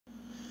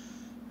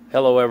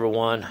Hello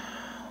everyone,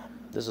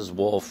 this is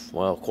Wolf.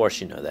 Well, of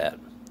course you know that.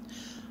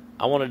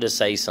 I wanted to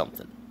say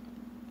something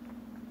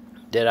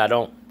that I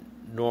don't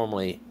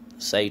normally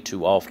say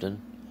too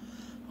often.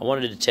 I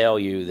wanted to tell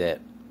you that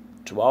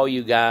to all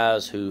you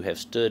guys who have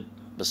stood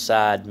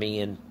beside me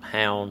and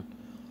Hound,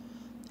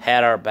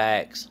 had our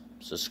backs,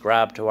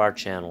 subscribed to our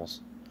channels,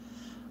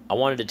 I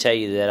wanted to tell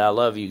you that I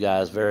love you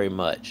guys very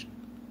much,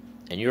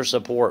 and your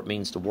support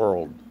means the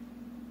world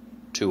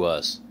to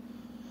us.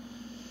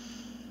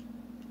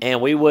 And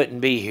we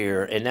wouldn't be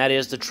here, and that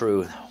is the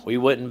truth. We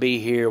wouldn't be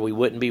here, we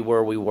wouldn't be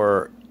where we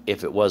were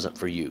if it wasn't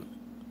for you.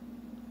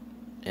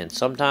 And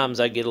sometimes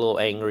I get a little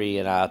angry,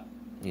 and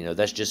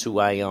that's just who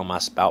I am. I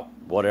spout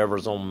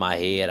whatever's on my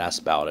head, I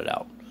spout it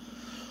out.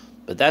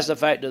 But that's the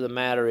fact of the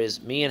matter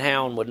is, me and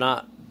Hound would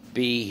not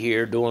be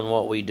here doing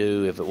what we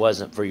do if it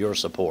wasn't for your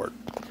support.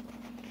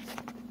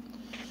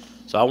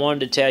 So I wanted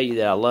to tell you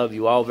that I love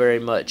you all very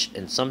much,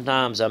 and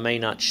sometimes I may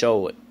not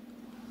show it.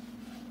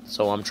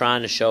 So I'm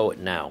trying to show it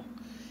now.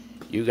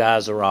 You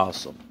guys are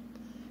awesome.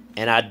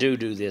 And I do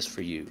this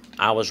for you.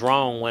 I was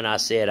wrong when I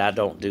said I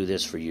don't do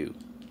this for you.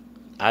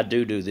 I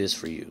do this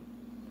for you.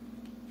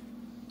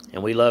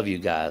 And we love you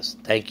guys.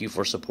 Thank you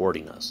for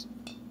supporting us.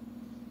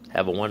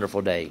 Have a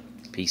wonderful day.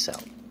 Peace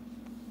out.